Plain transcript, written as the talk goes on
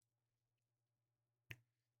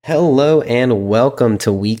Hello and welcome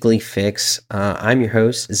to Weekly Fix. I'm your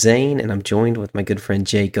host, Zane, and I'm joined with my good friend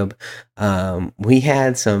Jacob. We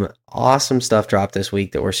had some awesome stuff drop this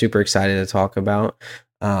week that we're super excited to talk about.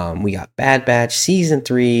 We got Bad Batch Season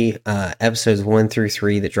 3, episodes 1 through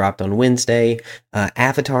 3 that dropped on Wednesday,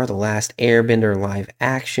 Avatar The Last Airbender live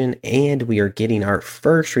action, and we are getting our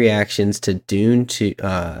first reactions to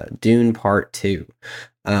Dune Part 2,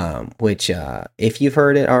 which, if you've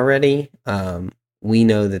heard it already, we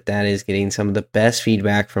know that is getting some of the best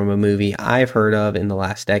feedback from a movie I've heard of in the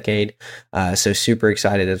last decade. So super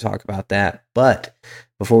excited to talk about that. But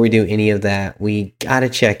before we do any of that, we got to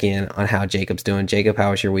check in on how Jacob's doing. Jacob,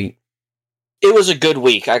 how was your week? It was a good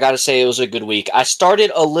week. I got to say it was a good week. I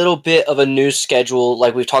started a little bit of a new schedule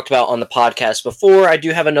like we've talked about on the podcast before. I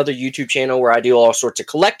do have another YouTube channel where I do all sorts of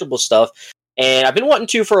collectible stuff. And I've been wanting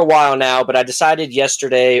to for a while now, but I decided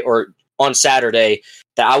yesterday or on Saturday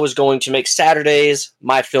that I was going to make Saturdays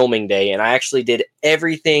my filming day. And I actually did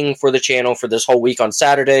everything for the channel for this whole week on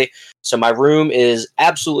Saturday. So my room is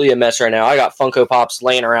absolutely a mess right now. I got Funko Pops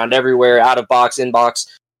laying around everywhere, out of box, in box.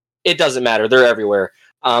 It doesn't matter. They're everywhere.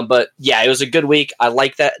 But yeah, it was a good week. I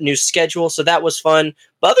like that new schedule. So that was fun.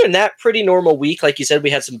 But other than that, pretty normal week. Like you said, we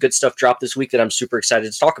had some good stuff drop this week that I'm super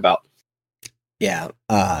excited to talk about. Yeah,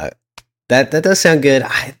 that does sound good.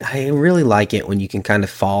 I really like it when you can kind of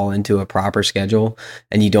fall into a proper schedule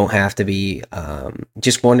and you don't have to be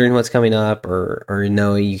just wondering what's coming up or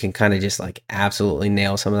you can kind of just like absolutely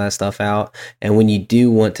nail some of that stuff out. And when you do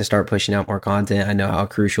want to start pushing out more content, I know how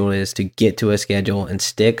crucial it is to get to a schedule and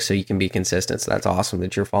stick so you can be consistent. So that's awesome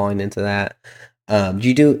that you're falling into that. Do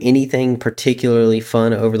you do anything particularly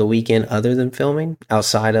fun over the weekend other than filming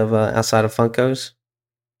outside of Funkos?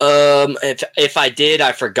 If I did,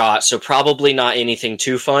 I forgot. So probably not anything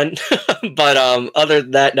too fun. But other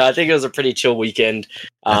than that, no, I think it was a pretty chill weekend.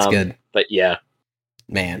 That's good. But yeah,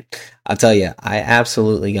 man, I'll tell you, I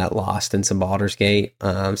absolutely got lost in some Baldur's Gate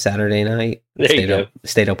Saturday night.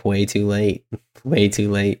 Stayed up way too late.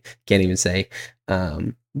 Can't even say.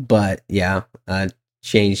 But yeah,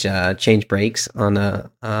 changed brakes on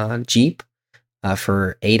a Jeep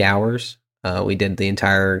for 8 hours. We did the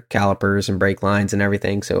entire calipers and brake lines and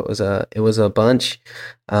everything, so it was a bunch.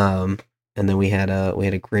 And then we had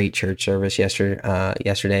a great church service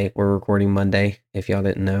yesterday. We're recording Monday, if y'all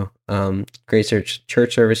didn't know. Great church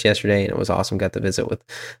service yesterday, and it was awesome. Got to visit with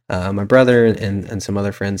my brother and some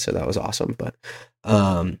other friends, so that was awesome. But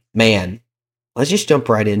man, let's just jump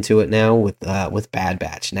right into it now with Bad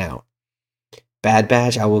Batch. Now, Bad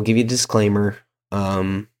Batch, I will give you a disclaimer.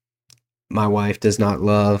 My wife does not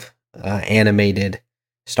love animated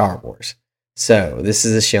Star Wars. So this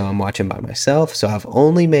is a show I'm watching by myself. So I've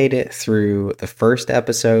only made it through the first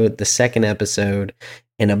episode, the second episode,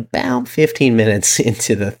 and about 15 minutes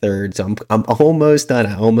into the third. So I'm almost done.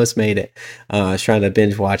 I almost made it. I was trying to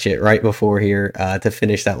binge watch it right before here to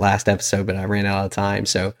finish that last episode, but I ran out of time.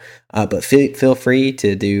 So, but feel free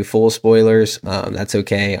to do full spoilers. That's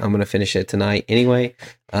okay. I'm gonna finish it tonight anyway.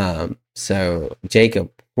 So Jacob,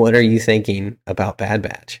 what are you thinking about Bad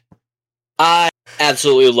Batch? I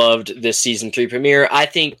absolutely loved this season 3 premiere. I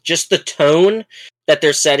think just the tone that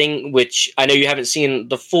they're setting, which I know you haven't seen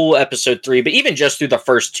the full episode 3, but even just through the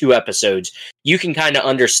first 2 episodes, you can kind of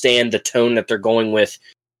understand the tone that they're going with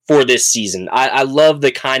for this season. I love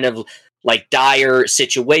the kind of like dire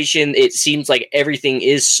situation. It seems like everything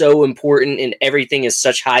is so important and everything is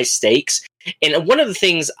such high stakes. And one of the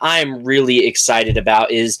things I'm really excited about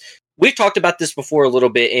is we've talked about this before a little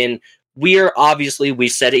bit, and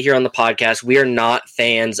we've said it here on the podcast, we are not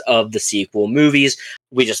fans of the sequel movies.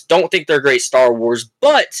 We just don't think they're great Star Wars.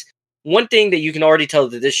 But one thing that you can already tell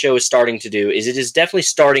that this show is starting to do is it is definitely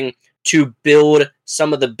starting to build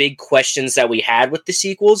some of the big questions that we had with the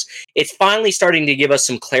sequels. It's finally starting to give us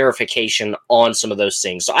some clarification on some of those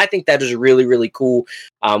things. So I think that is really, really cool.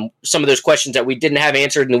 Some of those questions that we didn't have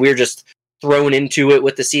answered and we were just thrown into it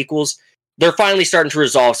with the sequels, they're finally starting to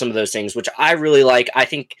resolve some of those things, which I really like. I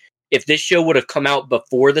think if this show would have come out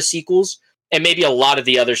before the sequels, and maybe a lot of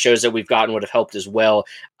the other shows that we've gotten would have helped as well,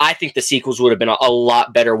 I think the sequels would have been a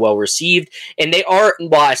lot better well received. And they are,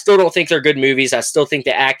 while I still don't think they're good movies, I still think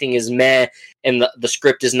the acting is meh and the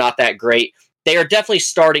script is not that great. They are definitely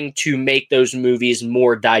starting to make those movies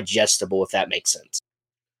more digestible, if that makes sense.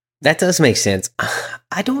 That does make sense.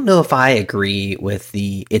 I don't know if I agree with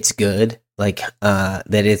it's good. Like, that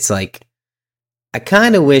it's like, I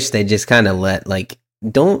kind of wish they just kind of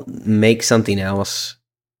don't make something else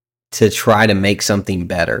to try to make something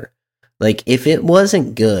better. Like, if it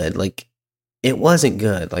wasn't good, like, it wasn't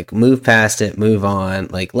good. Like, move past it, move on.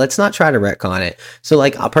 Like, let's not try to retcon it. So,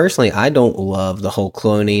 like, personally, I don't love the whole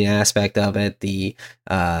cloning aspect of it. The,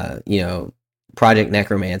 Project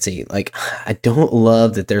Necromancy. Like, I don't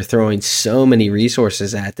love that they're throwing so many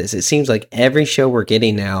resources at this. It seems like every show we're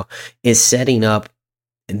getting now is setting up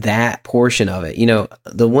that portion of it.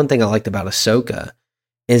 The one thing I liked about Ahsoka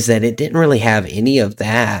is that it didn't really have any of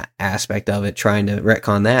that aspect of it trying to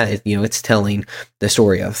retcon that. It's telling the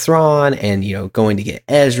story of Thrawn and, going to get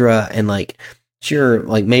Ezra and like, sure,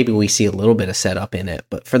 like maybe we see a little bit of setup in it,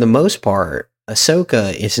 but for the most part,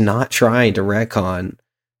 Ahsoka is not trying to retcon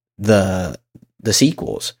the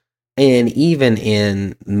sequels. And even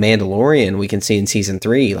in Mandalorian, we can see in season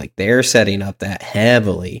 3, like they're setting up that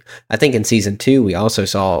heavily. I think in season 2, we also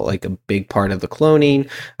saw like a big part of the cloning.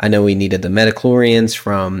 I know we needed the metachlorians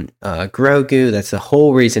from Grogu. That's the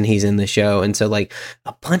whole reason he's in the show. And so like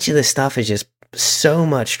a bunch of this stuff is just so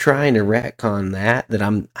much trying to retcon that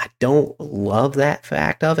I don't love that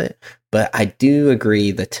fact of it. But I do agree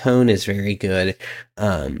the tone is very good.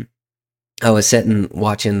 I was sitting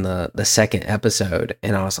watching the second episode,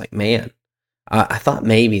 and I was like, man, I thought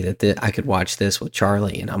maybe that I could watch this with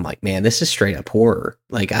Charlie, and I'm like, man, this is straight up horror.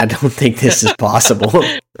 Like, I don't think this is possible.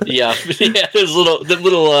 yeah, those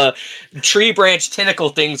little tree branch tentacle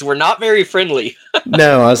things were not very friendly.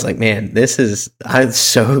 No, I was like, man, I'm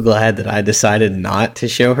so glad that I decided not to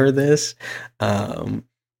show her this.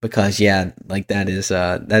 Because yeah, like that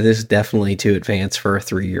is definitely too advanced for a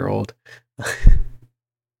 3-year-old.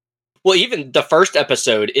 Well, even the first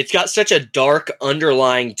episode, it's got such a dark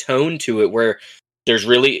underlying tone to it where there's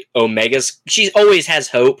really Omega's. She always has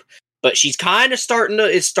hope, but she's kind of starting to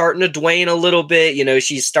dwane a little bit.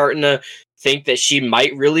 She's starting to think that she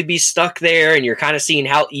might really be stuck there, and you're kind of seeing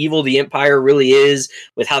how evil the Empire really is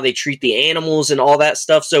with how they treat the animals and all that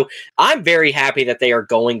stuff. So I'm very happy that they are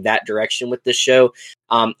going that direction with this show.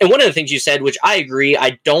 And one of the things you said, which I agree,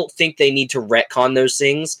 I don't think they need to retcon those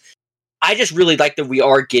things. I just really like that we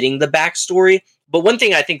are getting the backstory. But one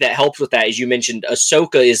thing I think that helps with that is you mentioned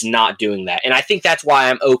Ahsoka is not doing that. And I think that's why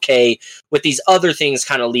I'm okay with these other things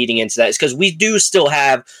kind of leading into that. Is because we do still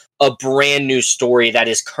have a brand new story that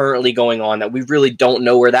is currently going on that we really don't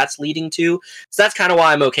know where that's leading to. So that's kind of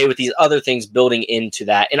why I'm okay with these other things building into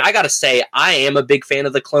that. And I got to say, I am a big fan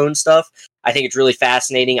of the clone stuff. I think it's really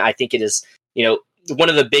fascinating. I think it is, one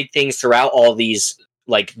of the big things throughout all these,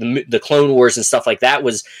 like the Clone Wars and stuff like that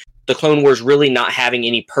was the Clone Wars really not having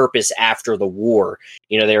any purpose after the war.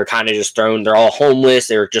 They were kind of just thrown, they're all homeless.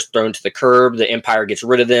 They were just thrown to the curb. The Empire gets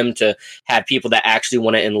rid of them to have people that actually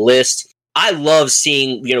want to enlist. I love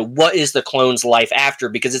seeing, what is the clones' life after,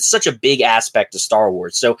 because it's such a big aspect of Star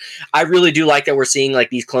Wars. So I really do like that we're seeing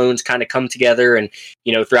like these clones kind of come together and,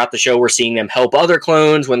 throughout the show, we're seeing them help other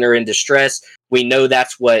clones when they're in distress. We know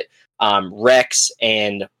that's what Rex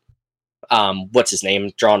and what's his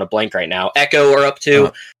name? Drawing a blank right now. Echo are up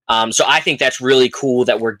to. So I think that's really cool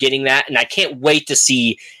that we're getting that, and I can't wait to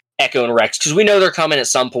see Echo and Rex because we know they're coming at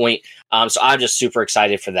some point. So I'm just super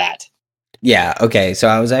excited for that. Yeah. Okay. So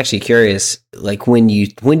I was actually curious, like when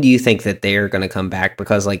do you think that they're going to come back?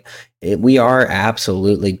 Because like we are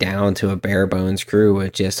absolutely down to a bare bones crew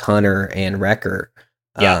with just Hunter and Wrecker.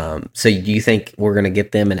 Yeah. So do you think we're going to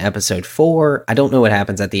get them in episode 4? I don't know what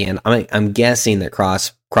happens at the end. I'm guessing that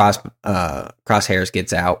Crosshairs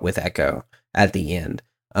gets out with Echo at the end.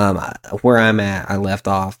 Where I'm at, I left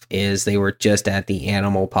off is they were just at the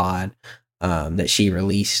animal pod that she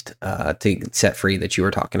released to set free that you were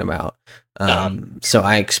talking about. So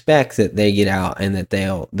I expect that they get out and that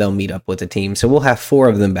they'll meet up with the team. So we'll have 4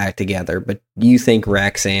 of them back together. But you think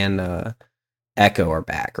Rex and Echo are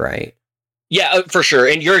back, right? Yeah, for sure.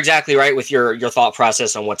 And you're exactly right with your thought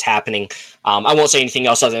process on what's happening. I won't say anything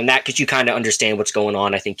else other than that because you kind of understand what's going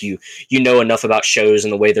on. I think you know enough about shows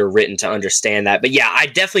and the way they're written to understand that. But yeah, I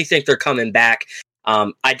definitely think they're coming back.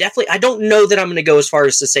 I don't know that I'm going to go as far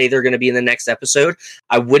as to say they're going to be in the next episode.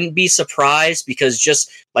 I wouldn't be surprised because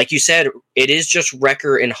just like you said, it is just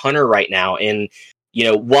Wrecker and Hunter right now. And,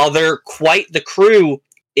 while they're quite the crew,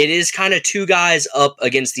 it is kind of 2 guys up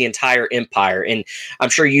against the entire Empire. And I'm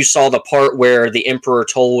sure you saw the part where the Emperor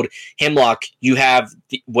told Hemlock, you have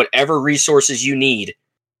whatever resources you need,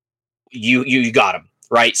 you got them,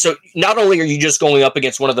 right? So not only are you just going up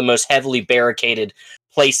against one of the most heavily barricaded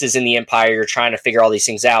places in the Empire, you're trying to figure all these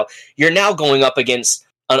things out, you're now going up against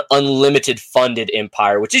an unlimited funded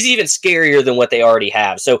Empire, which is even scarier than what they already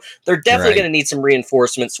have. So they're definitely going to need some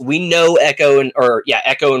reinforcements. We know Echo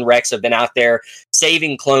and Rex have been out there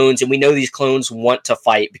saving clones, and we know these clones want to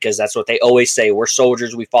fight because that's what they always say. We're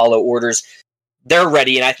soldiers, we follow orders. they're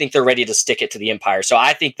ready, and I think they're ready to stick it to the Empire. So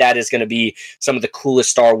I think that is going to be some of the coolest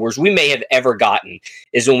Star Wars we may have ever gotten,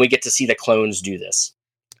 is when we get to see the clones do this.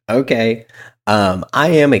 Okay. I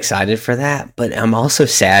am excited for that, but I'm also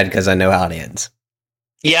sad because I know how it ends.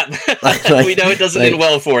 Yeah, we know it doesn't end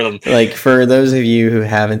well for them. Like, for those of you who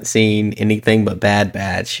haven't seen anything but Bad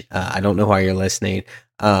Batch, I don't know why you're listening,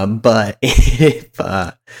 but if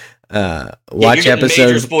watch episodes,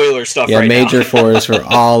 major spoiler stuff. Yeah, right major now. spoilers for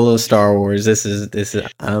all of Star Wars. This is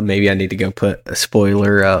maybe I need to go put a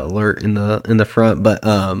spoiler alert in the front, but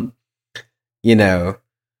you know,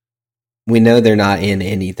 we know they're not in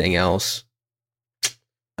anything else.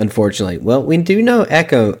 Unfortunately, well, we do know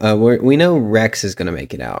Echo. We know Rex is going to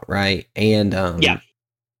make it out, right? And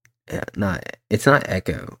it's not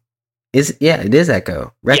Echo. It is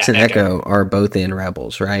Echo. Rex and Echo are both in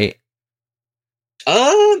Rebels, right?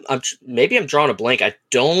 Maybe I'm drawing a blank. I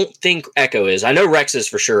don't think Echo is. I know Rex is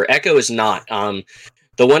for sure. Echo is not.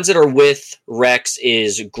 The ones that are with Rex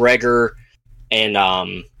is Gregor and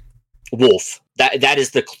Wolf. That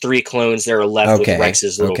is the 3 clones that are left with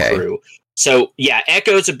Rex's little crew. So, yeah,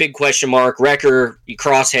 Echo's a big question mark. Wrecker,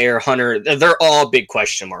 Crosshair, Hunter, they're all big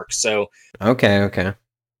question marks. So okay.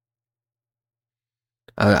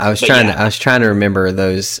 I was trying to remember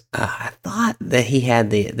those. I thought that he had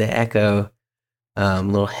the Echo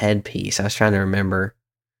little headpiece. I was trying to remember.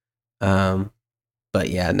 But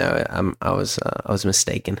yeah, no, I was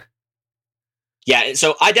mistaken. Yeah,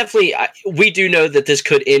 so we do know that this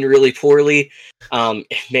could end really poorly. Man,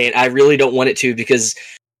 I really don't want it to, because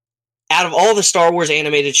out of all the Star Wars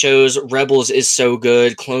animated shows, Rebels is so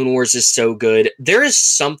good. Clone Wars is so good. There is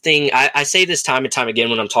something, I say this time and time again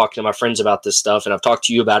when I'm talking to my friends about this stuff, and I've talked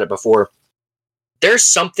to you about it before. There's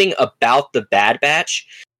something about the Bad Batch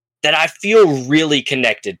that I feel really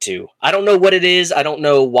connected to. I don't know what it is. I don't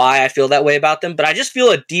know why I feel that way about them, but I just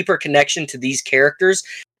feel a deeper connection to these characters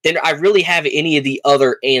than I really have any of the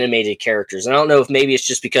other animated characters. And I don't know if maybe it's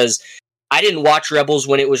just because I didn't watch Rebels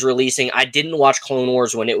when it was releasing. I didn't watch Clone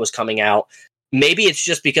Wars when it was coming out. Maybe it's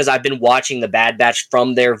just because I've been watching the Bad Batch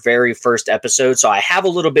from their very first episode, so I have a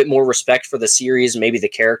little bit more respect for the series, maybe the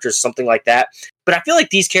characters, something like that. But I feel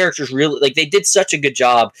like these characters really, they did such a good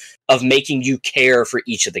job of making you care for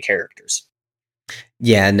each of the characters.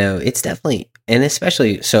 Yeah, no, it's definitely, and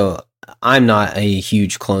especially, so I'm not a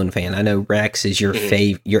huge clone fan. I know Rex is your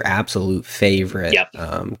your absolute favorite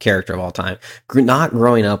character of all time. Not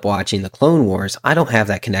growing up watching the Clone Wars, I don't have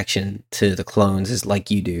that connection to the clones as like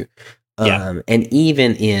you do. And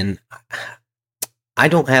even I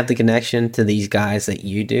don't have the connection to these guys that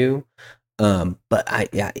you do. But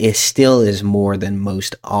it still is more than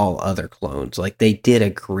most all other clones. Like, they did a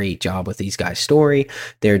great job with these guys' story.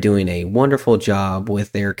 They're doing a wonderful job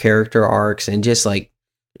with their character arcs and just like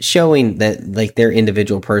showing that like their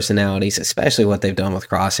individual personalities, especially what they've done with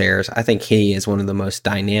Crosshairs. I think he is one of the most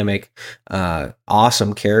dynamic,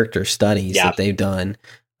 awesome character studies that they've done.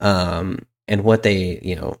 And what they,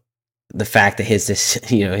 the fact that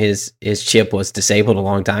his chip was disabled a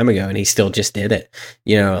long time ago and he still just did it,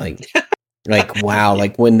 like, wow,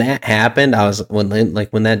 like when that happened, when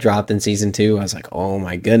that dropped in season 2, I was like, oh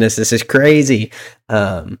my goodness, this is crazy.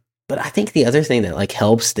 But I think the other thing that like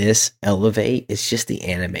helps this elevate is just the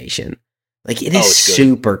animation. Like, it is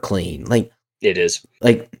super clean. Like, it is.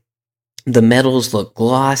 Like, the metals look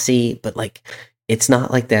glossy, but like it's not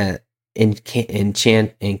like that in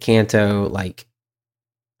Canto, like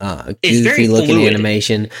goofy looking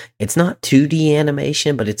animation. It's not 2D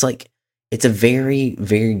animation, but it's like it's a very,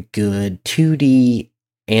 very good 2D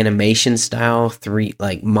animation style,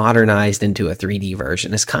 modernized into a 3D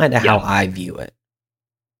version. It's kind of how I view it.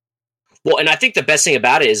 Well, and I think the best thing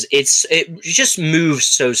about it is it just moves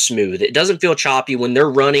so smooth. It doesn't feel choppy when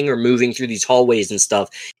they're running or moving through these hallways and stuff.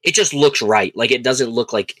 It just looks right. Like, it doesn't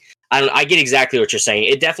look like, I get exactly what you're saying.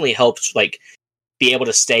 It definitely helps like be able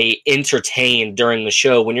to stay entertained during the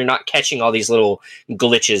show when you're not catching all these little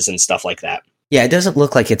glitches and stuff like that. Yeah, it doesn't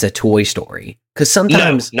look like it's a Toy Story, because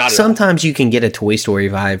sometimes you can get a Toy Story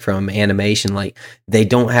vibe from animation. Like, they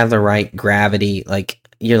don't have the right gravity. Like,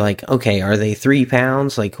 you're like, okay, are they 3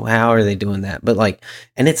 pounds? Like, how are they doing that? But like,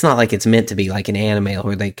 and it's not like it's meant to be like an anime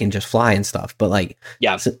where they can just fly and stuff. But like,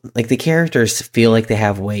 like the characters feel like they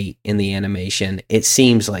have weight in the animation. It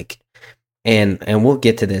seems like, and we'll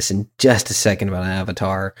get to this in just a second about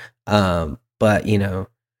Avatar. But the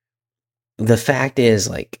fact is,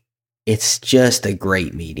 like, it's just a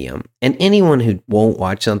great medium. And anyone who won't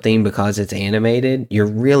watch something because it's animated, you're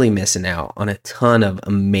really missing out on a ton of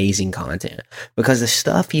amazing content, because the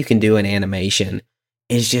stuff you can do in animation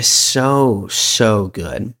is just so, so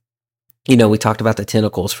good. We talked about the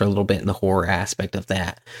tentacles for a little bit in the horror aspect of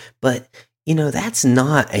that, but that's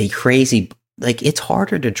not a crazy, like, it's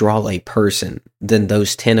harder to draw a person than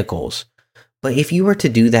those tentacles. But if you were to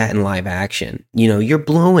do that in live action, you're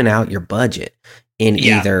blowing out your budget in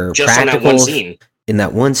either just practical, on that one scene. In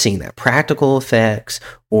that one scene, that practical effects,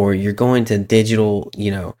 or you're going to digital,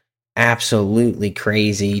 absolutely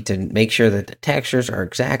crazy to make sure that the textures are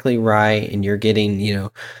exactly right, and you're getting,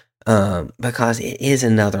 because it is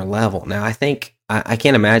another level. Now, I think I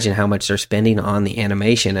can't imagine how much they're spending on the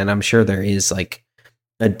animation, and I'm sure there is like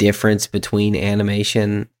a difference between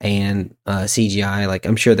animation and CGI. Like,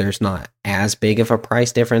 I'm sure there's not as big of a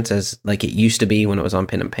price difference as like it used to be when it was on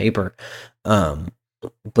pen and paper.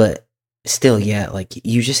 But still, like,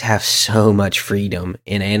 you just have so much freedom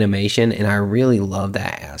in animation, and I really love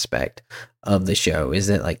that aspect of the show, is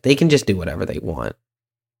that like they can just do whatever they want.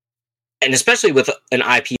 And especially with an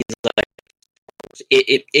IP like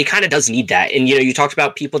it kind of does need that. And you talked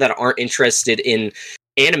about people that aren't interested in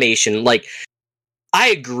animation. Like, I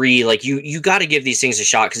agree. Like, you got to give these things a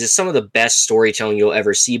shot because it's some of the best storytelling you'll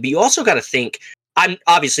ever see. But you also got to think, I'm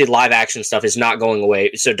obviously live action stuff is not going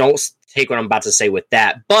away, so don't take what I'm about to say with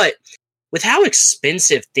that. But with how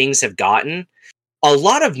expensive things have gotten, a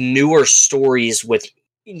lot of newer stories with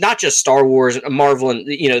not just Star Wars, Marvel,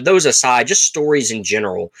 and those aside, just stories in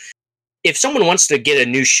general. If someone wants to get a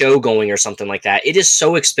new show going or something like that, it is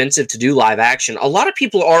so expensive to do live action. A lot of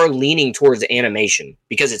people are leaning towards animation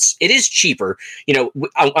because it is cheaper.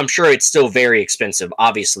 I'm sure it's still very expensive.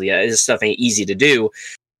 Obviously, this stuff ain't easy to do,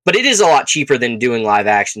 but it is a lot cheaper than doing live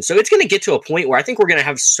action. So it's going to get to a point where I think we're going to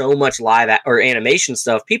have so much or animation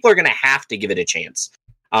stuff. People are going to have to give it a chance.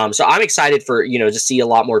 So I'm excited for, to see a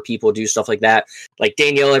lot more people do stuff like that. Like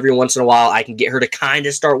Danielle, every once in a while, I can get her to kind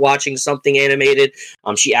of start watching something animated.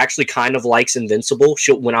 She actually kind of likes Invincible.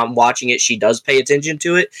 When I'm watching it, she does pay attention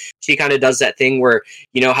to it. She kind of does that thing where,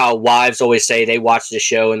 how wives always say they watch the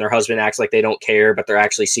show and their husband acts like they don't care, but they're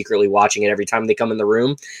actually secretly watching it every time they come in the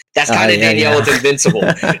room. That's kind of Danielle with Invincible.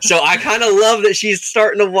 So I kind of love that she's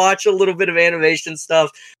starting to watch a little bit of animation stuff.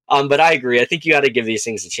 But I agree. I think you got to give these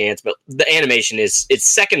things a chance. But the animation it's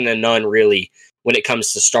second to none, really, when it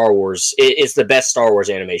comes to Star Wars. It's the best Star Wars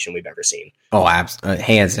animation we've ever seen. Oh,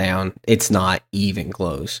 hands down. It's not even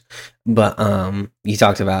close. But you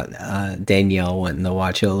talked about Danielle wanting to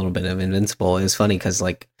watch a little bit of Invincible. It was funny because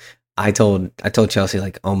like I told Chelsea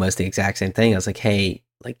like almost the exact same thing. I was like, hey,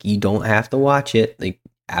 like you don't have to watch it, like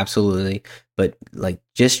absolutely, but like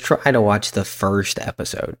just try to watch the first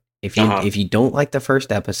episode. If you don't like the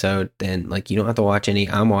first episode, then like you don't have to watch any.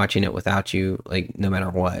 I'm watching it without you, like no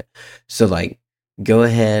matter what. So like go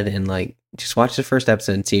ahead and like just watch the first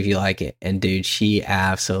episode and see if you like it. And dude, she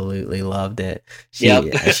absolutely loved it. She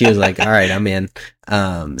was like, all right, I'm in.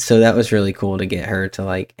 So that was really cool to get her to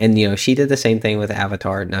like, and she did the same thing with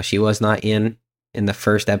Avatar. Now she was not in the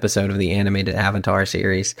first episode of the animated Avatar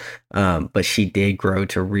series, but she did grow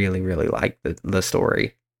to really, really like the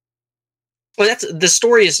story. Well, the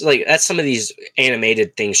story is like, that's some of these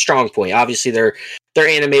animated things. Strong point. Obviously, they're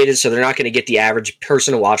animated, so they're not going to get the average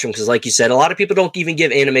person to watch them because, like you said, a lot of people don't even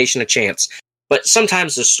give animation a chance. But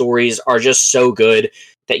sometimes the stories are just so good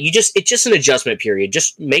that it's just an adjustment period.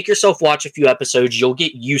 Just make yourself watch a few episodes. You'll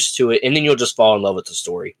get used to it, and then you'll just fall in love with the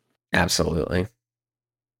story. Absolutely.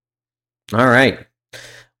 All right.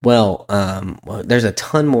 Well, there's a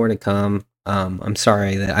ton more to come. I'm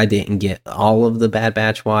sorry that I didn't get all of the Bad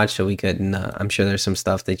Batch watch, so we couldn't. I'm sure there's some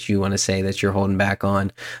stuff that you want to say that you're holding back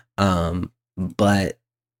on. But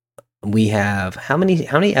we have how many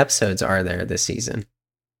episodes are there this season?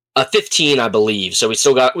 15, I believe. So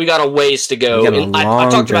we got a ways to go. I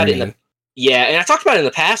talked about it and I talked about it in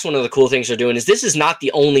the past. One of the cool things they're doing is this is not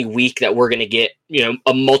the only week that we're going to get,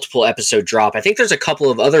 a multiple episode drop. I think there's a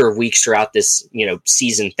couple of other weeks throughout this,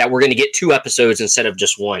 season that we're going to get 2 episodes instead of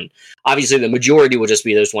just 1. Obviously, the majority will just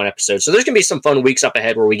be those 1 episode. So there's going to be some fun weeks up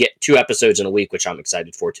ahead where we get 2 episodes in a week, which I'm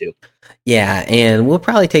excited for too. Yeah, and we'll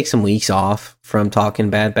probably take some weeks off from talking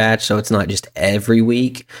Bad Batch, so it's not just every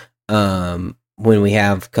week. When we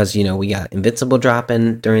have, because we got Invincible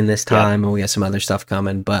dropping during this time, and we got some other stuff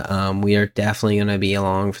coming, but we are definitely going to be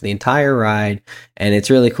along for the entire ride, and it's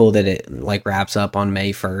really cool that it like wraps up on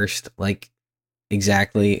May 1st, like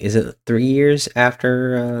exactly, is it 3 years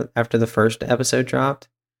after the first episode dropped?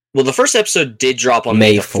 Well, the first episode did drop on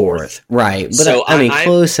May 4th. Right. But so I mean,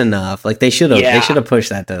 close enough. Like they should have pushed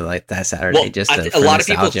that to like that Saturday. Well, a lot of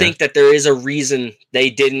people think that there is a reason they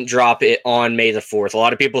didn't drop it on May the 4th. A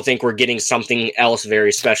lot of people think we're getting something else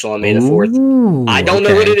very special on May the 4th. I don't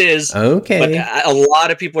know what it is. Okay. But a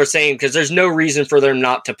lot of people are saying, because there's no reason for them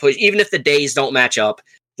not to push, even if the days don't match up,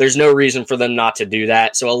 There's no reason for them not to do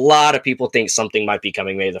that. So a lot of people think something might be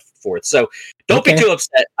coming May the 4th. So don't be too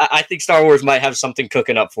upset. I think Star Wars might have something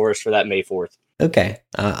cooking up for us for that May 4th. Okay,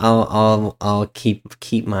 I'll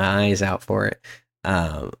keep my eyes out for it.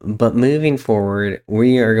 But moving forward,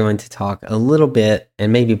 we are going to talk a little bit,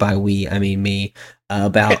 and maybe by we I mean me,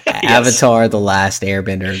 about yes. Avatar: The Last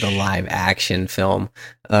Airbender, the live action film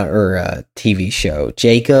or TV show.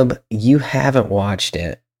 Jacob, you haven't watched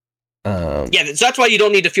it. Yeah, so that's why you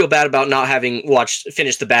don't need to feel bad about not having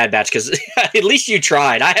finished the Bad Batch, because at least you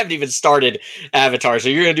tried. I haven't even started Avatar, so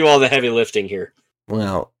you're gonna do all the heavy lifting here.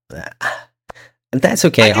 Well, that's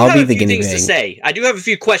okay. I'll be the guinea pig. To say. I do have a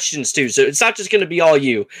few questions too, so it's not just going to be all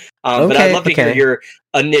you. But I'd love to hear your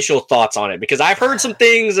initial thoughts on it, because I've heard some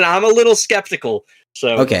things and I'm a little skeptical.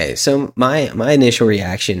 So okay, so my initial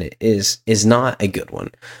reaction is not a good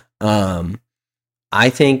one. I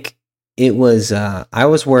think it was. I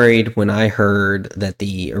was worried when I heard that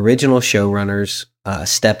the original showrunners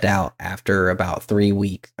stepped out after about 3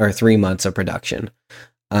 months of production.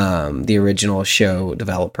 The original show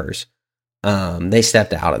developers. They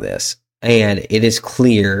stepped out of this, and it is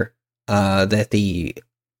clear that the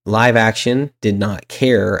live action did not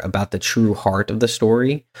care about the true heart of the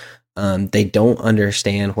story. They don't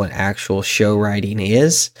understand what actual show writing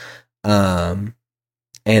is, and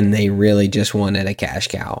they really just wanted a cash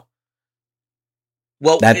cow.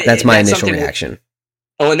 Well, that's my initial reaction.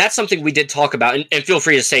 And that's something we did talk about, and feel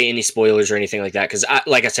free to say any spoilers or anything like that, because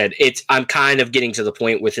like I said, I'm kind of getting to the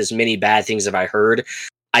point with as many bad things as I heard.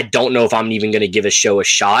 I don't know if I'm even going to give a show a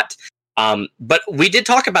shot. But we did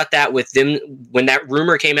talk about that with them when that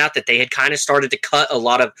rumor came out that they had kind of started to cut a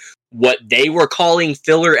lot of what they were calling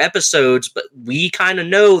filler episodes. But we kind of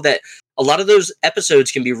know that a lot of those episodes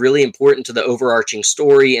can be really important to the overarching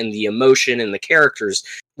story and the emotion and the characters.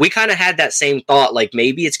 We kind of had that same thought, like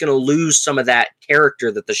maybe it's going to lose some of that character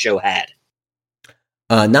that the show had.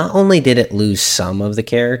 Not only did it lose some of the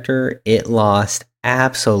character, it lost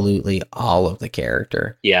absolutely all of the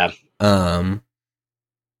character. Yeah.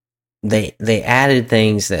 They added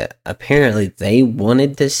things that apparently they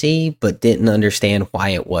wanted to see but didn't understand why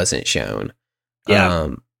it wasn't shown. Yeah.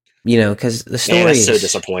 Because the story is so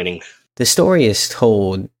disappointing. The story is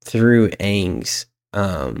told through Aang's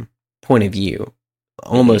point of view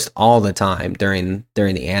almost all the time during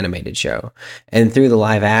the animated show, and through the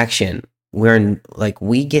live action,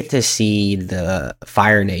 we get to see the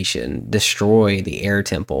Fire Nation destroy the Air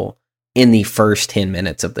Temple in the first 10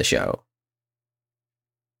 minutes of the show.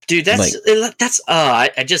 Dude, I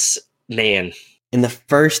just, man. In the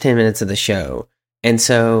first 10 minutes of the show. And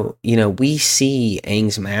so, we see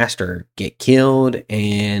Aang's master get killed,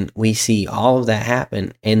 and we see all of that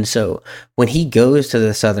happen. And so when he goes to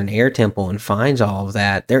the Southern Air Temple and finds all of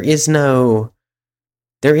that, there is no,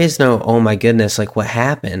 oh my goodness, like what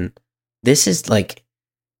happened? This is like,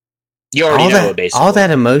 you already know, basically. All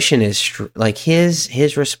that emotion is like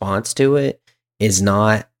his response to it is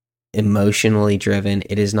not emotionally driven.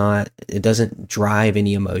 It doesn't drive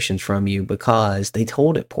any emotions from you because they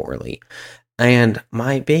told it poorly. And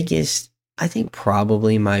I think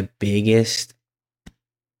probably my biggest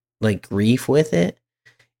like grief with it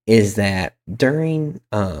is that during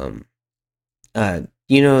Tears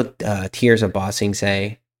of Ba Sing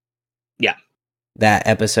Se? Yeah. That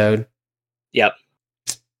episode? Yep.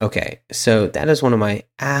 Okay, so that is one of my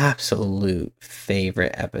absolute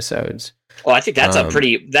favorite episodes. Oh, I think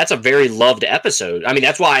that's a very loved episode. I mean,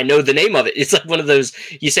 that's why I know the name of it. It's like one of those,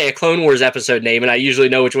 you say a Clone Wars episode name, and I usually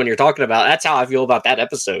know which one you're talking about. That's how I feel about that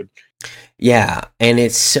episode. Yeah, and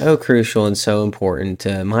it's so crucial and so important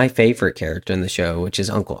to my favorite character in the show, which is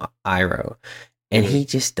Uncle Iroh. And he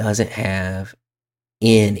just doesn't have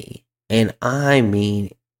any, and I mean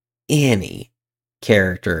any,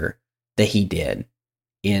 character that he did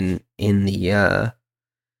in the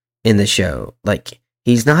show. Like,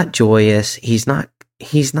 he's not joyous. He's not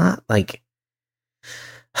like,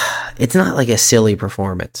 it's not like a silly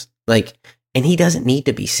performance. Like, and he doesn't need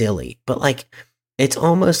to be silly, but like, it's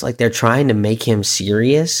almost like they're trying to make him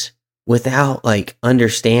serious without like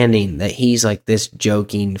understanding that he's like this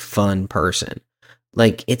joking, fun person.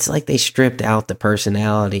 Like, it's like they stripped out the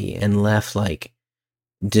personality and left like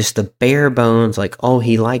just the bare bones, like, oh,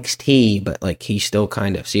 he likes tea, but like he's still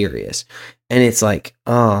kind of serious. And it's like,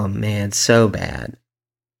 oh man, so bad.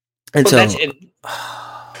 And so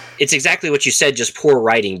it's exactly what you said, just poor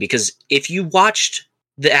writing, because if you watched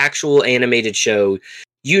the actual animated show,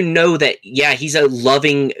 you know that, yeah, he's a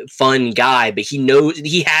loving, fun guy, but he knows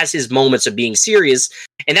he has his moments of being serious.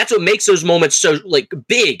 And that's what makes those moments so like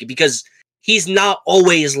big, because he's not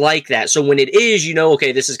always like that. So when it is,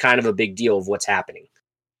 okay, this is kind of a big deal of what's happening.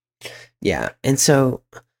 Yeah. And so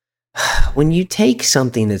when you take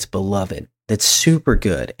something that's beloved, that's super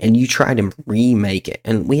good, and you try to remake it,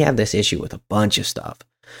 and we have this issue with a bunch of stuff,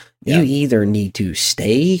 you either need to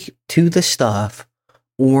stay to the stuff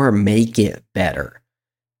or make it better.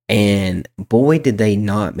 And boy, did they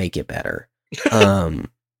not make it better.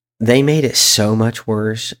 They made it so much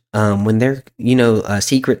worse. When they're,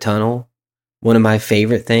 Secret Tunnel, one of my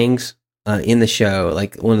favorite things in the show,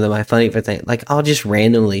 like one of my favorite things, like I'll just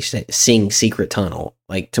randomly sing Secret Tunnel,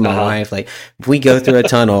 like to my wife. Like if we go through a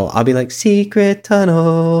tunnel, I'll be like Secret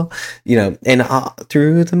Tunnel, and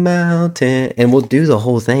through the mountain, and we'll do the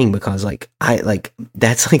whole thing because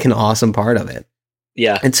that's like an awesome part of it.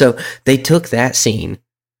 Yeah. And so they took that scene,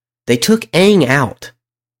 they took Aang out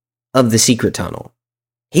of the Secret Tunnel.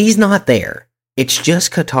 He's not there. It's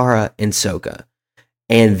just Katara and Sokka.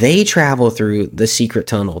 And they travel through the Secret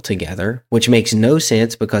Tunnel together, which makes no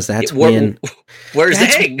sense because that's where's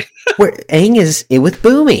Aang? Where Aang is with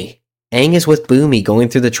Boomy. Aang is with Boomy going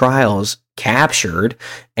through the trials, captured,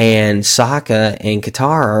 and Sokka and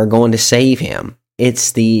Katara are going to save him.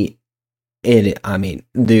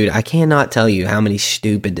 Dude, I cannot tell you how many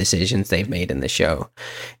stupid decisions they've made in the show.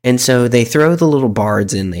 And so they throw the little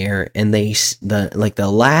bards in there, and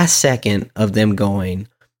the last second of them going,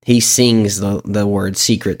 he sings the word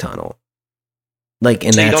Secret Tunnel. Like,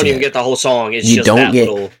 and so that's you don't even get the whole song. It's just that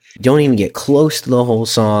little. Don't even get close to the whole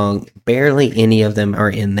song. Barely any of them are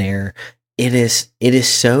in there. It is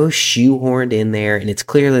so shoehorned in there, and it's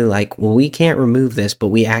clearly like, well, we can't remove this, but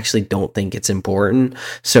we actually don't think it's important,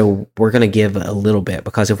 so we're going to give a little bit,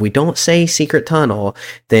 because if we don't say Secret Tunnel,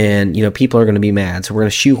 then, people are going to be mad, so we're going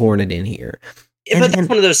to shoehorn it in here. But that's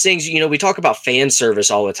one of those things, we talk about fan service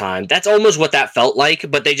all the time. That's almost what that felt like,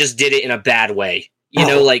 but they just did it in a bad way.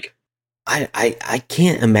 I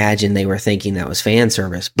can't imagine they were thinking that was fan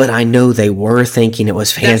service, but I know they were thinking it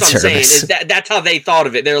was fan service. What I'm saying. That's how they thought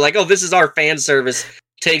of it. They're like, "Oh, this is our fan service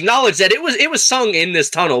to acknowledge that it was sung in this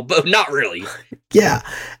tunnel, but not really." Yeah,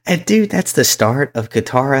 and dude, that's the start of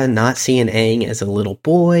Katara not seeing Aang as a little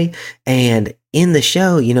boy, and in the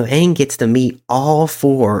show, Aang gets to meet all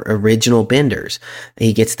 4 original benders.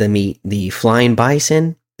 He gets to meet the flying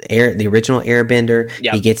bison, the original airbender.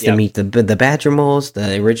 He gets to meet the badger moles,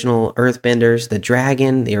 the original earthbenders, the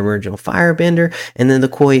dragon, the original firebender, and then the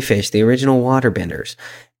koi fish, the original waterbenders.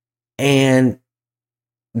 And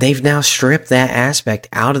they've now stripped that aspect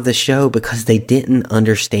out of the show because they didn't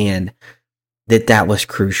understand that was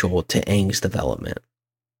crucial to Aang's development.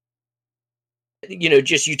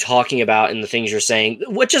 Just you talking about and the things you're saying,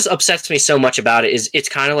 what just upsets me so much about it is it's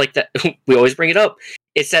kind of like that. We always bring it up.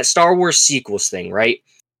 It's that Star Wars sequels thing, right?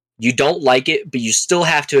 You don't like it, but you still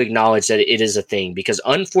have to acknowledge that it is a thing, because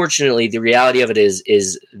unfortunately the reality of it is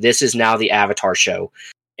this is now the Avatar show.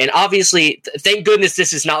 And obviously, thank goodness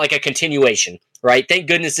this is not like a continuation, right? Thank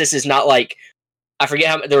goodness this is not like, I forget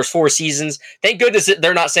how there was 4 seasons. Thank goodness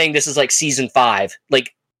they're not saying this is like season 5.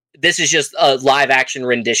 Like, this is just a live action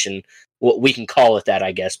rendition. Well, we can call it that,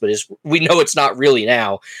 I guess, but we know it's not really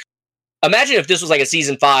now. Imagine if this was like a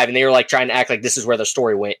season 5 and they were like trying to act like this is where the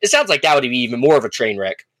story went. It sounds like that would be even more of a train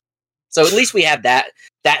wreck. So at least we have that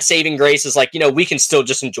saving grace is like, we can still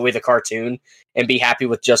just enjoy the cartoon and be happy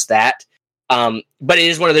with just that. But it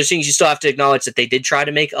is one of those things you still have to acknowledge that they did try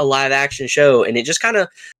to make a live action show, and it just kind of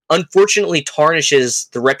unfortunately tarnishes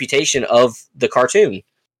the reputation of the cartoon.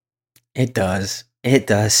 It does. It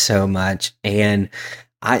does so much. And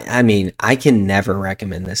I mean, I can never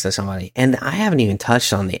recommend this to somebody. And I haven't even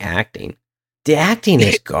touched on the acting. The acting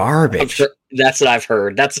is garbage. That's what I've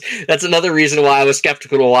heard. That's another reason why I was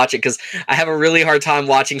skeptical to watch it, because I have a really hard time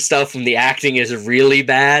watching stuff when the acting is really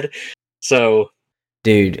bad. So,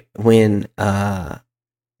 dude, when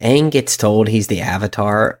Aang gets told he's the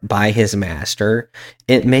Avatar by his master,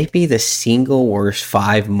 it may be the single worst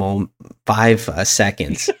 5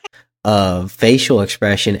 seconds of facial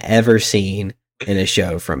expression ever seen in a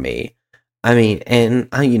show from me. I mean, and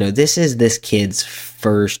this is this kid's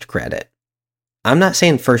first credit. I'm not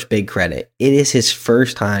saying first big credit. It is his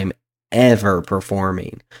first time ever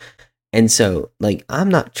performing. And so, like, I'm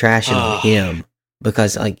not trashing on him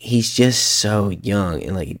because, like, he's just so young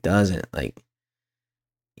and, like, he doesn't, like,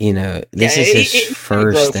 this is his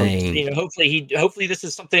first thing. Hopefully this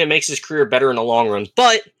is something that makes his career better in the long run.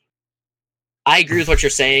 But I agree with what you're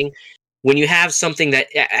saying. When you have something that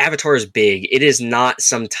Avatar is big, it is not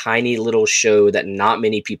some tiny little show that not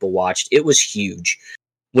many people watched. It was huge.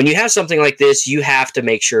 When you have something like this, you have to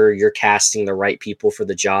make sure you're casting the right people for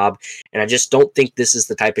the job. And I just don't think this is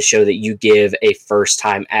the type of show that you give a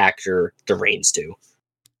first-time actor the reins to.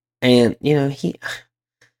 And,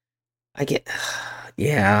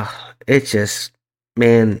 it's just,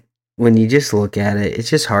 man, when you just look at it, it's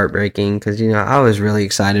just heartbreaking because I was really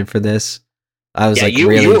excited for this. I was you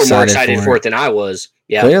were more excited for it than I was.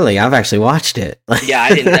 Yeah, clearly, I've actually watched it. Yeah,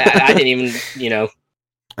 I didn't even.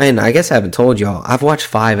 And I guess I haven't told y'all. I've watched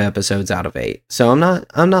 5 episodes out of 8, so I'm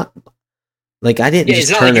not like I didn't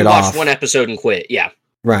just turn it off. Watched one episode and quit. Yeah,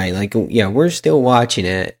 right. Like we're still watching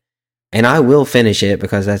it, and I will finish it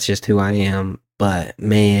because that's just who I am. But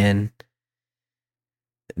man,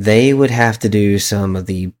 they would have to do some of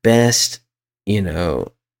the best,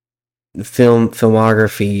 filmography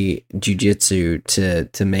jujitsu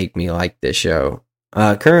to make me like this show.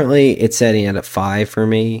 Currently, it's setting at a 5 for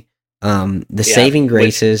me. The saving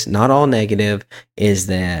graces, not all negative, is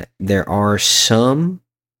that there are some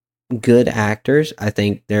good actors. I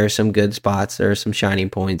think there are some good spots. There are some shining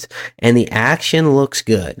points, and the action looks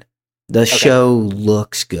good. The show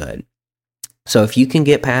looks good. So if you can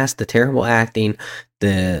get past the terrible acting,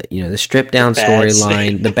 the stripped down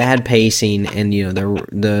storyline, the bad pacing, and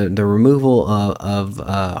the removal of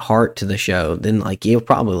heart to the show, then you'll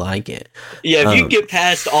probably like it. Yeah, if you get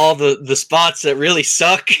past all the spots that really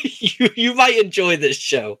suck, you might enjoy this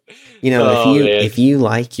show. If you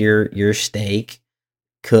like your steak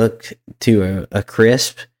cooked to a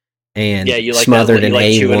crisp and you like smothered in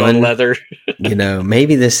A1 leather,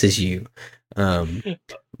 maybe this is you.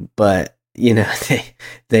 But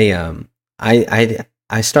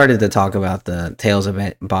I started to talk about the Tales of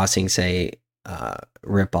Ba Sing Se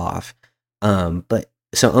ripoff. But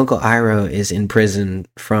so Uncle Iroh is in prison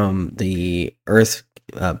from the Earth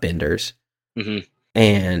Benders. Mm-hmm.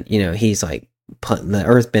 And, he's the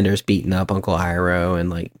Earthbenders beating up Uncle Iroh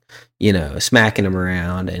and smacking him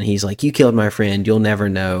around. And he's like, "You killed my friend. You'll never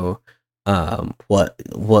know what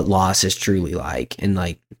loss is truly like." And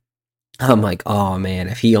I'm like, oh man,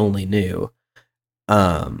 if he only knew.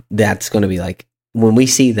 That's going to be when we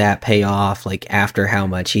see that pay off, after how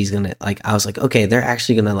much he's going to, I was like, okay, they're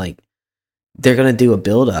actually going to they're going to do a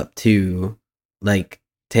build up to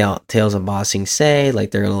Tales of Ba Sing Se. They're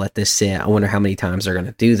going to let this sit. I wonder how many times they're going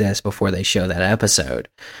to do this before they show that episode.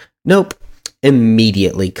 Nope.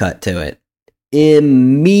 Immediately cut to it.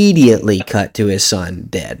 Immediately cut to his son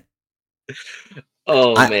dead.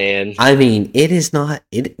 Oh man! I mean, it is not.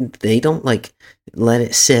 They don't let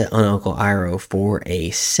it sit on Uncle Iroh for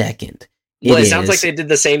a second. It sounds like they did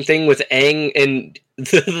the same thing with Aang and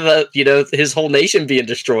his whole nation being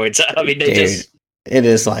destroyed. So, I mean, it is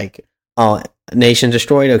nation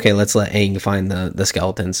destroyed. Okay, let's let Aang find the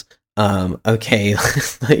skeletons. Okay,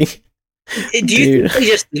 do you think they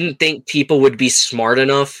just didn't think people would be smart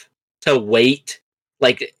enough to wait?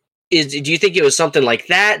 Do you think it was something like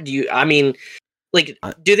that? Do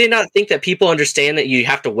they not think that people understand that you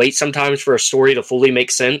have to wait sometimes for a story to fully make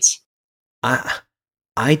sense?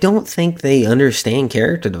 I don't think they understand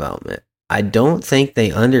character development. I don't think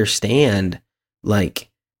they understand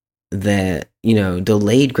that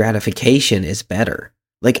delayed gratification is better.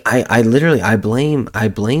 I literally blame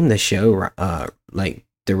the show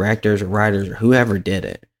directors or writers or whoever did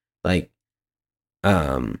it. I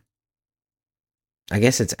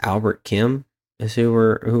guess it's Albert Kim is who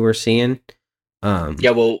we're seeing.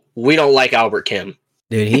 Well, we don't like Albert Kim,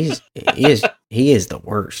 dude. He is the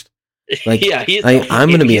worst. I'm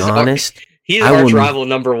gonna be honest. He's our rival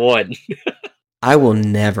number 1. I will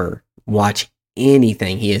never watch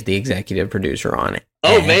anything he is the executive producer on it.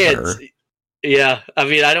 Oh man, yeah. I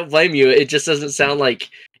mean, I don't blame you. It just doesn't sound like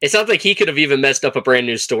it sounds like he could have even messed up a brand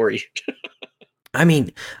new story. I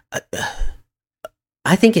mean,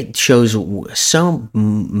 I think it shows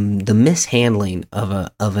the mishandling of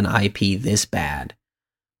an IP this bad.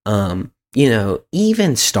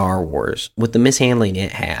 Even Star Wars with the mishandling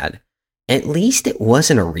it had, at least it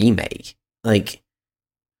wasn't a remake.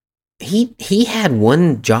 He had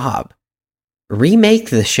one job: remake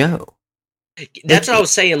the show. That's what I was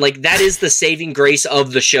saying. That is the saving grace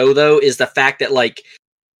of the show, though, is the fact that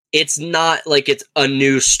it's not it's a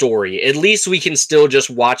new story. At least we can still just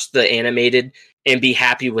watch the animated and be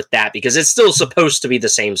happy with that because it's still supposed to be the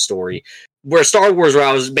same story. Where Star Wars, where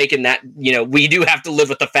I was making that, we do have to live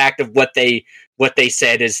with the fact of what they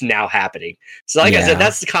said is now happening. So I said,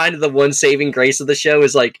 that's kind of the one saving grace of the show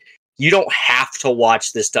is you don't have to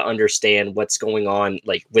watch this to understand what's going on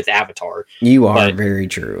with Avatar. You are very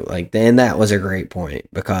true. And that was a great point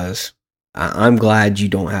because I'm glad you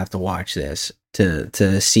don't have to watch this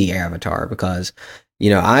to see Avatar because,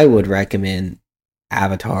 I would recommend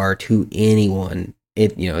Avatar to anyone.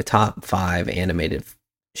 Top 5 animated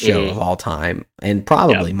show of all time and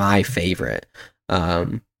probably my favorite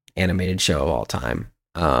animated show of all time.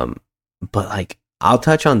 But I'll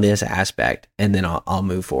touch on this aspect and then I'll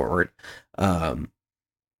move forward.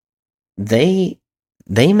 They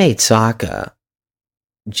they made Sokka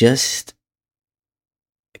just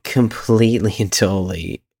completely and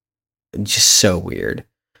totally just so weird.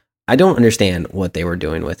 I don't understand what they were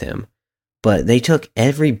doing with him, but they took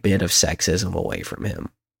every bit of sexism away from him.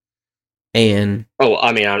 And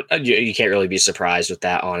you can't really be surprised with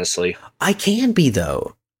that, honestly. I can be,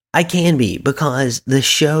 though. I can be, because the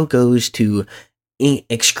show goes to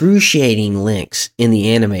excruciating lengths in the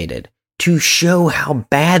animated to show how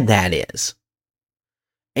bad that is.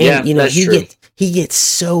 And he gets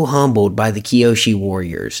so humbled by the Kyoshi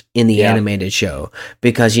warriors in the animated show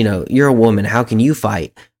because, you're a woman, how can you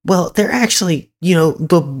fight? Well, they're actually,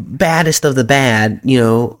 the baddest of the bad,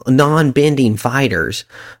 non-bending fighters,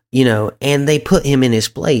 and they put him in his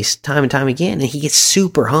place time and time again, and he gets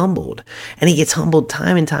super humbled. And he gets humbled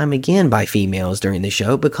time and time again by females during the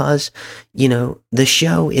show because, the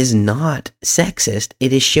show is not sexist.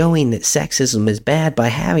 It is showing that sexism is bad by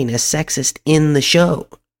having a sexist in the show.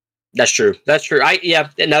 That's true. Now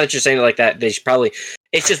that you're saying it like that, they should probably,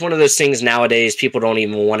 it's just one of those things nowadays, people don't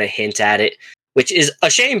even want to hint at it, which is a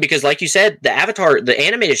shame because, like you said, the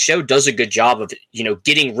animated show does a good job of,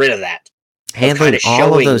 getting rid of that. Handling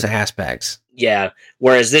all of those aspects. Yeah.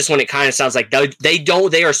 Whereas this one, it kind of sounds like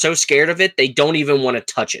they are so scared of it, they don't even want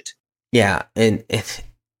to touch it. Yeah. And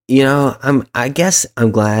I guess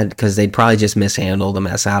I'm glad because they'd probably just mishandle the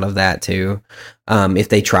mess out of that too. If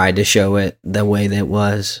they tried to show it the way that it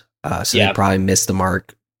was. They probably missed the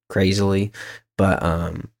mark crazily. But,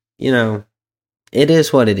 it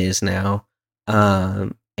is what it is now.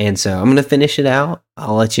 And so I'm going to finish it out.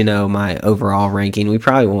 I'll let you know my overall ranking. We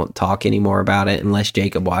probably won't talk anymore about it unless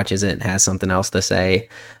Jacob watches it and has something else to say.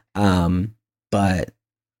 But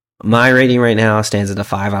my rating right now stands at a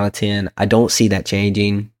 5 out of 10. I don't see that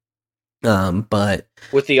changing. But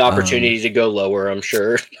with the opportunity to go lower, I'm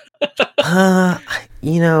sure. I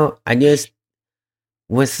just,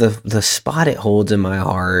 with the spot it holds in my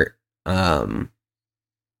heart, 5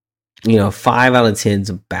 out of 10 is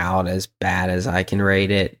about as bad as I can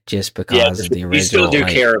rate it just because of the original. You still do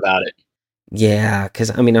care about it. Yeah, because,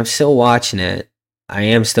 I'm still watching it. I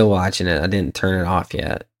am still watching it. I didn't turn it off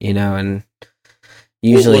yet, and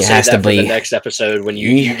usually we'll it has to be the next episode when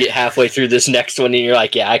you get halfway through this next one and you're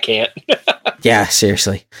like, yeah, I can't. Yeah,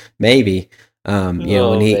 seriously. Maybe.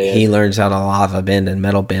 When he learns how to lava bend and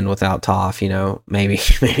metal bend without Toph, maybe.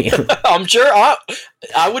 I'm sure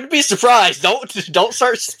I wouldn't be surprised. Don't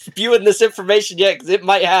start spewing this information yet because it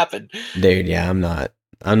might happen. Dude, yeah, I'm not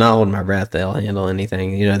holding my breath. They'll handle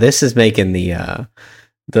anything. This is making the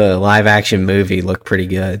live action movie look pretty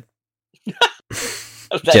good.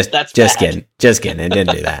 Just kidding. It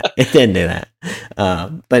didn't do that.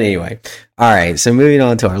 But anyway, all right. So moving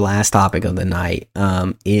on to our last topic of the night,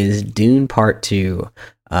 is Dune Part 2.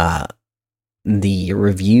 The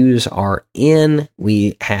reviews are in.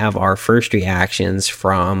 We have our first reactions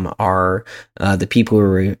from the people who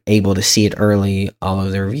were able to see it early. All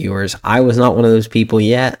of the reviewers. I was not one of those people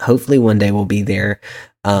yet. Hopefully one day we'll be there.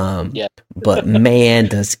 But man,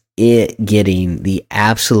 does it getting the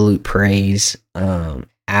absolute praise,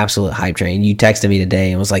 absolute hype train. You texted me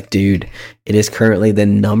today and was like, dude, it is currently the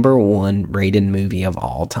 #1 rated movie of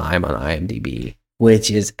all time on IMDb,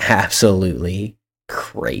 which is absolutely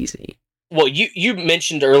crazy. Well, you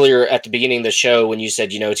mentioned earlier at the beginning of the show when you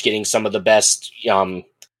said, it's getting some of the best,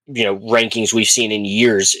 rankings we've seen in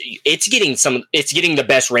years. It's getting the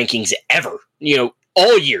best rankings ever,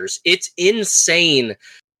 all years. It's insane.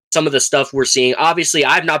 Some of the stuff we're seeing. Obviously,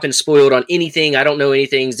 I've not been spoiled on anything. I don't know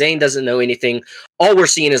anything. Zane doesn't know anything. All we're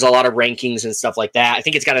seeing is a lot of rankings and stuff like that. I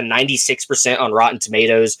think it's got a 96% on Rotten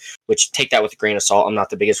Tomatoes, which take that with a grain of salt. I'm not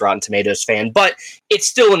the biggest Rotten Tomatoes fan, but it's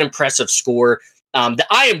still an impressive score. The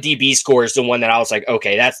IMDb score is the one that I was like,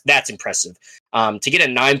 okay, that's impressive. To get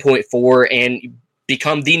a 9.4 and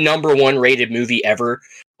become the #1 rated movie ever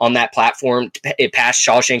on that platform, it passed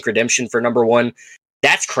Shawshank Redemption for #1.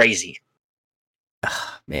 That's crazy.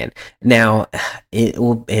 Man, now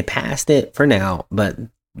it passed it for now, but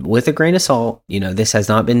with a grain of salt, this has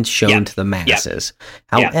not been shown to the masses.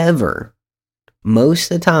 However,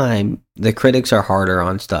 most of the time, the critics are harder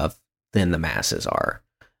on stuff than the masses are.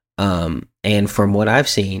 And from what I've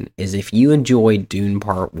seen, is if you enjoyed Dune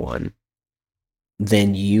Part 1,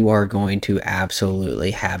 then you are going to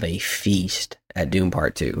absolutely have a feast at Dune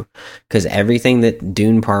Part 2, because everything that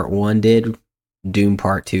Dune Part 1 did, Dune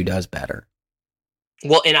Part 2 does better.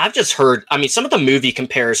 Well, and I've just heard, some of the movie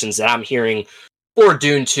comparisons that I'm hearing for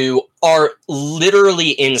Dune 2 are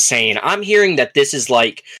literally insane. I'm hearing that this is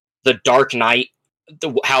like The Dark Knight,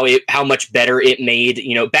 how much better it made.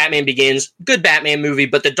 Batman Begins, good Batman movie,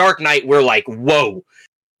 but The Dark Knight, we're like, whoa.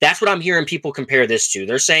 That's what I'm hearing people compare this to.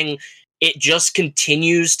 They're saying it just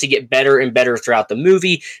continues to get better and better throughout the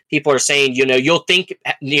movie. People are saying, you'll think,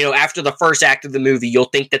 after the first act of the movie, you'll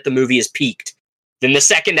think that the movie is peaked. Then the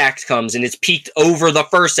second act comes and it's peaked over the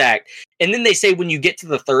first act. And then they say when you get to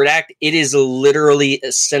the third act, it is literally a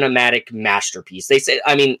cinematic masterpiece. They say,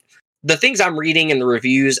 the things I'm reading in the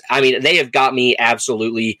reviews, they have got me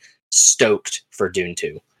absolutely stoked for Dune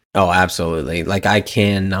 2. Oh, absolutely. Like, I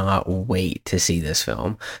cannot wait to see this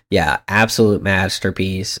film. Yeah, absolute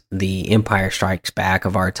masterpiece. The Empire Strikes Back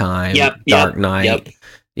of our time. Dark Knight.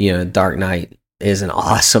 Dark Knight is an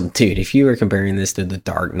awesome dude. If you were comparing this to the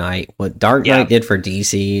Dark Knight, what Dark Knight did for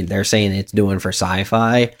DC, they're saying it's doing for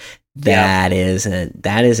sci-fi. That is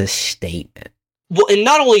a statement. Well, and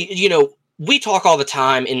not only, we talk all the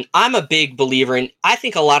time, and I'm a big believer in, I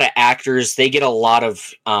think a lot of actors, they get a lot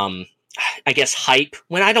of, hype,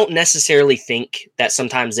 when I don't necessarily think that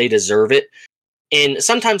sometimes they deserve it. And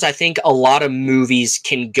sometimes I think a lot of movies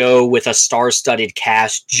can go with a star-studded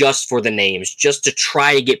cast just for the names, just to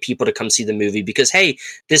try to get people to come see the movie because, hey,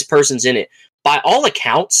 this person's in it. By all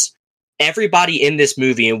accounts, everybody in this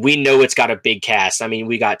movie, and we know it's got a big cast.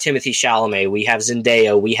 We got Timothée Chalamet, we have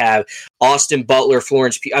Zendaya, we have Austin Butler,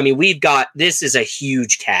 Florence Pugh. This is a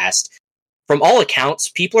huge cast. From all accounts,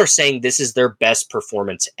 people are saying this is their best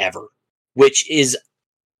performance ever, which is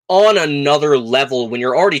on another level when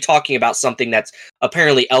you're already talking about something that's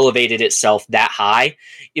apparently elevated itself that high.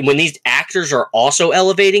 When these actors are also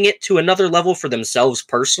elevating it to another level for themselves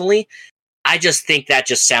personally, I just think that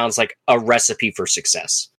just sounds like a recipe for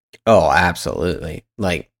success. Oh, absolutely.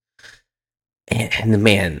 Like, and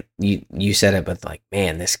man, you said it, but like,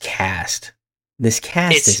 man, this cast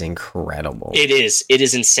is incredible. It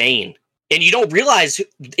is insane. And you don't realize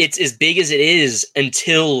it's as big as it is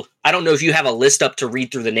until, I don't know if you have a list up to read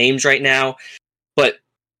through the names right now, but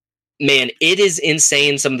man, it is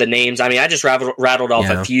insane, some of the names. I just rattled off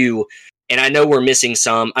a few, and I know we're missing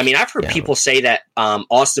some. I've heard people say that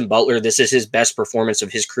Austin Butler, this is his best performance of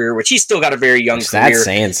his career, which he's still got a very young career. That's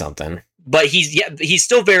saying something. But he's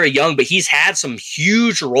still very young, but he's had some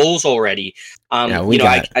huge roles already.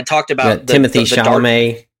 I talked about Timothée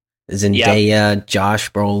Chalamet, Zendaya, Josh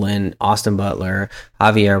Brolin, Austin Butler,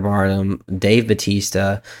 Javier Bardem, Dave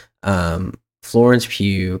Bautista, Florence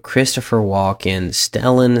Pugh, Christopher Walken,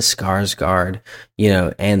 Stellan Skarsgård,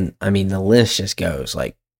 and the list just goes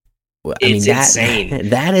like, it's insane.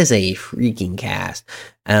 That is a freaking cast.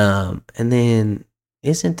 And then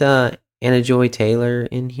isn't Anna Joy Taylor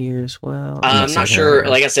in here as well? I'm not sure.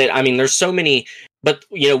 Like I said, there's so many. But,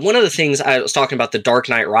 one of the things I was talking about, The Dark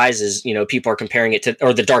Knight Rises, people are comparing it to,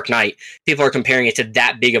 or The Dark Knight, people are comparing it to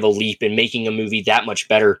that big of a leap and making a movie that much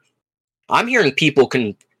better. I'm hearing people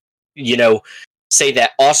can, say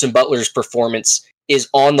that Austin Butler's performance is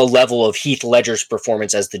on the level of Heath Ledger's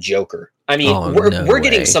performance as the Joker. We're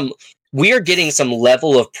getting some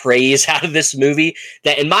level of praise out of this movie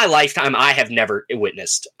that in my lifetime I have never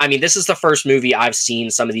witnessed. This is the first movie I've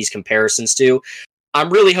seen some of these comparisons to. I'm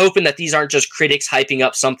really hoping that these aren't just critics hyping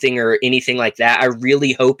up something or anything like that. I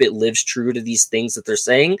really hope it lives true to these things that they're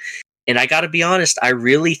saying. And I got to be honest, I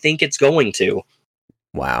really think it's going to.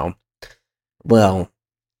 Wow. Well,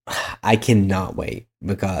 I cannot wait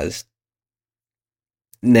because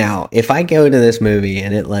now if I go to this movie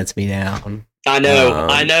and it lets me down. I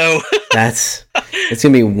know. It's going to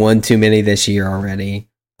be one too many this year already.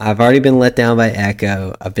 I've already been let down by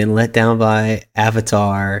Echo. I've been let down by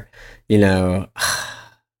Avatar. Well,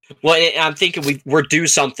 I'm thinking we're due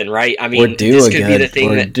something, right? This could be the thing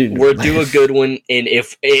we're due a good one, and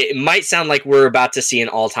if it might sound like we're about to see an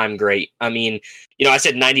all-time great. I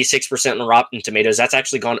said 96% on Rotten Tomatoes. That's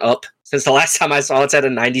actually gone up since the last time I saw it. It's at a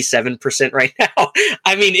 97% right now.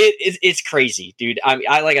 It's crazy, dude.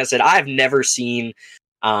 Like I said, I've never seen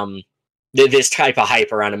this type of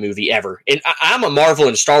hype around a movie ever. And I'm a Marvel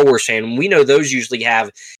and Star Wars fan. We know those usually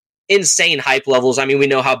have insane hype levels. We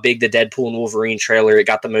know how big the Deadpool and Wolverine trailer, it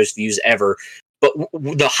got the most views ever. But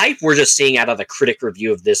the hype we're just seeing out of the critic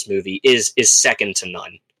review of this movie is second to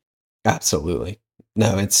none. Absolutely.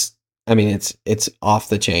 No, it's off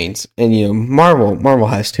the chains. And Marvel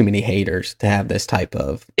has too many haters to have this type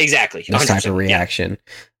of reaction.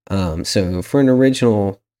 Yeah. So for an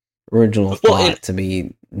original plot to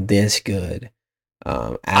be this good.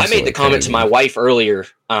 I made the comment to my wife earlier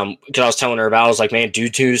because I was telling her about. I was like, "Man,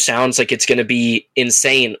 Dune 2 sounds like it's going to be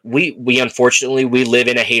insane." We unfortunately we live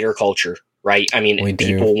in a hater culture, right?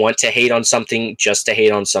 People want to hate on something just to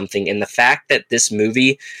hate on something, and the fact that this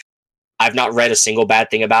movie, I've not read a single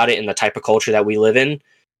bad thing about it in the type of culture that we live in.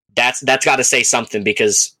 That's got to say something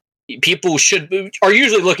because people are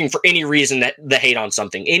usually looking for any reason that they hate on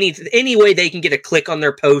something. Any way they can get a click on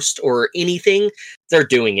their post or anything, they're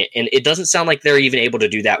doing it. And it doesn't sound like they're even able to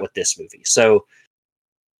do that with this movie. So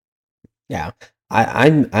yeah,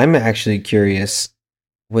 I'm actually curious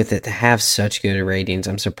with it to have such good ratings.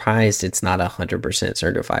 I'm surprised it's not 100%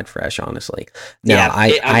 certified fresh, honestly. Now,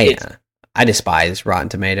 yeah, I despise Rotten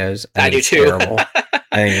Tomatoes. I do too. Terrible.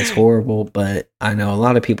 I think it's horrible, but I know a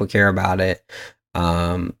lot of people care about it.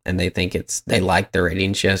 And they think they like the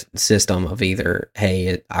rating system of either,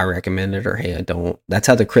 hey, I recommend it, or hey, I don't. That's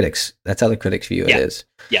how the critics view it is.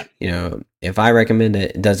 Yeah. You know, if I recommend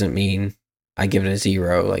it, it doesn't mean I give it a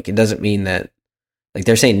 0. Like, it doesn't mean that, like,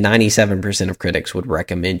 they're saying 97% of critics would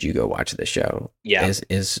recommend you go watch this show. Yeah.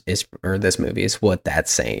 Or this movie is what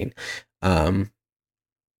that's saying.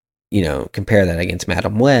 You know, compare that against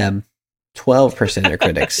Madam Web. 12% of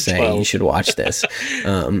critics say you should watch this.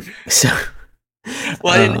 And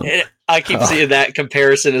I keep seeing that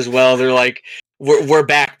comparison as well. They're like, we're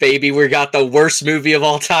back, baby. We got the worst movie of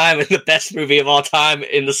all time and the best movie of all time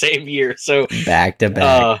in the same year. So back to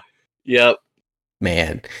back. Yep.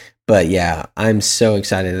 Man. But yeah, I'm so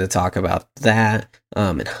excited to talk about that.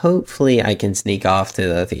 And hopefully I can sneak off to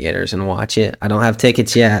the theaters and watch it. I don't have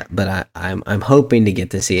tickets yet, but I'm hoping to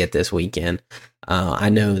get to see it this weekend. I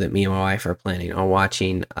know that me and my wife are planning on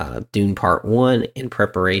watching Dune Part 1 in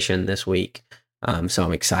preparation this week. So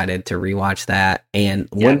I'm excited to rewatch that. And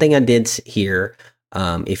one thing I did hear,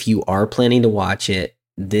 if you are planning to watch it,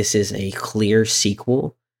 this is a clear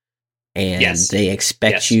sequel. And they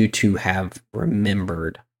expect you to have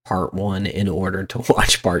remembered Part 1 in order to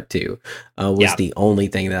watch Part 2. Was the only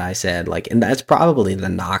thing that I said. Like, and that's probably the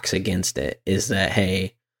knocks against it, is that,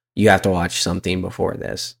 hey, you have to watch something before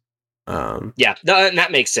this. That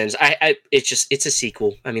makes sense. It's a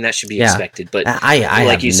sequel. I mean, that should be expected. But I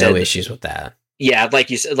like have no issues with that. Yeah,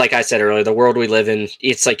 like I said earlier, the world we live in,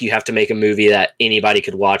 it's like you have to make a movie that anybody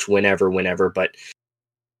could watch whenever. But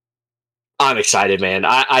I'm excited, man.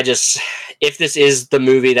 I just, if this is the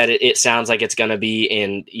movie that it sounds like it's going to be,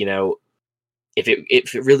 and, you know, if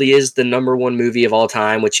it really is the number one movie of all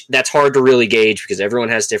time, which that's hard to really gauge because everyone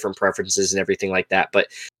has different preferences and everything like that, but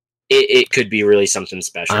it could be really something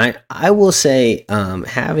special. I will say,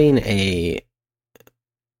 having a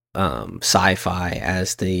sci-fi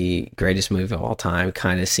as the greatest movie of all time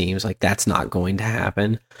kind of seems like that's not going to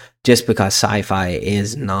happen, just because sci-fi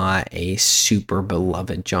is not a super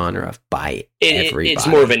beloved genre by everybody. It's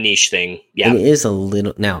more of a niche thing. Yeah, it is a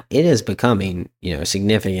little. Now it is becoming, you know,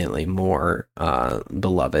 significantly more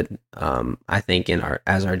beloved. I think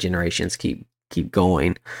as our generations keep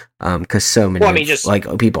going, because so many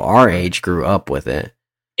like people our age grew up with it.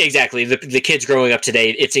 Exactly. The kids growing up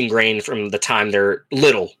today, it's ingrained from the time they're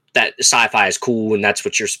little that sci-fi is cool, and that's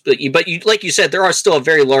what but you, like you said, there are still a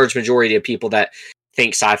very large majority of people that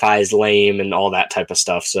think sci-fi is lame and all that type of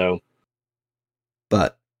stuff. So,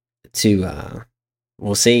 but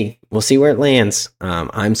we'll see where it lands.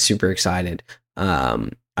 I'm super excited. I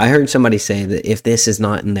heard somebody say that if this is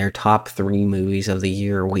not in their top 3 movies of the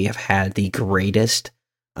year, we have had the greatest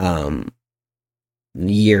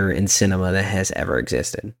year in cinema that has ever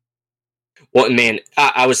existed. Well, man,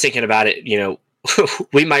 I was thinking about it, you know,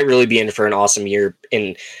 we might really be in for an awesome year,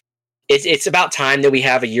 and it's about time that we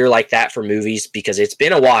have a year like that for movies, because it's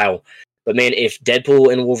been a while. But man, if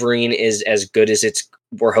Deadpool and Wolverine is as good as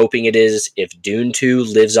we're hoping it is, if Dune 2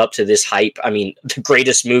 lives up to this hype, I mean, the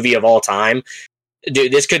greatest movie of all time,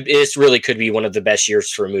 dude, this really could be one of the best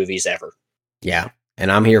years for movies ever. Yeah,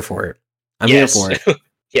 and I'm here for it. Here for it.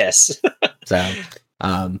 Yes. So,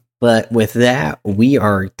 but with that, we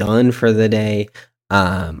are done for the day.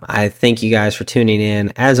 I thank you guys for tuning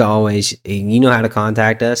in. As always, you know how to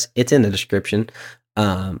contact us. It's in the description.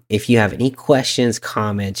 If you have any questions,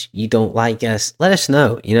 comments, you don't like us, let us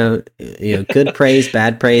know. You know, good praise,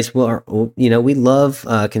 bad praise. We love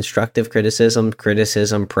constructive criticism,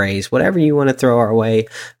 praise, whatever you want to throw our way.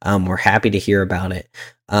 We're happy to hear about it.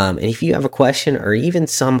 And if you have a question, or even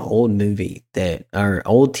some old movie or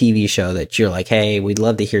old TV show that you're like, hey, we'd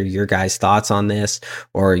love to hear your guys' thoughts on this,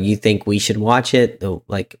 or you think we should watch it,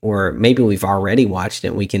 or maybe we've already watched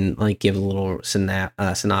it, we can give a little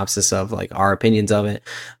synopsis of our opinions of it.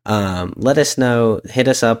 Let us know. Hit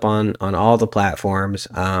us up on all the platforms.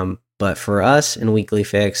 But for us in Weekly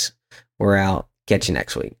Fix, we're out. Catch you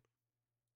next week.